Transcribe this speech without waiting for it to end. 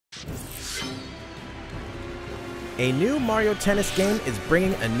A new Mario Tennis game is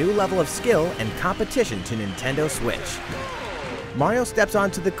bringing a new level of skill and competition to Nintendo Switch. Mario steps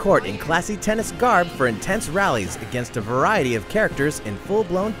onto the court in classy tennis garb for intense rallies against a variety of characters in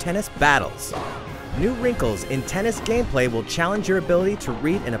full-blown tennis battles. New wrinkles in tennis gameplay will challenge your ability to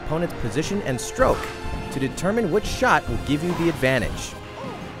read an opponent's position and stroke to determine which shot will give you the advantage.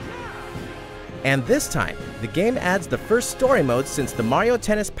 And this time, the game adds the first story mode since the Mario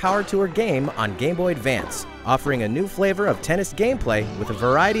Tennis Power Tour game on Game Boy Advance, offering a new flavor of tennis gameplay with a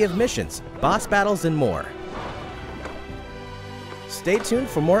variety of missions, boss battles, and more. Stay tuned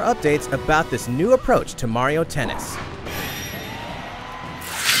for more updates about this new approach to Mario Tennis.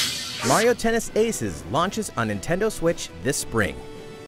 Mario Tennis Aces launches on Nintendo Switch this spring.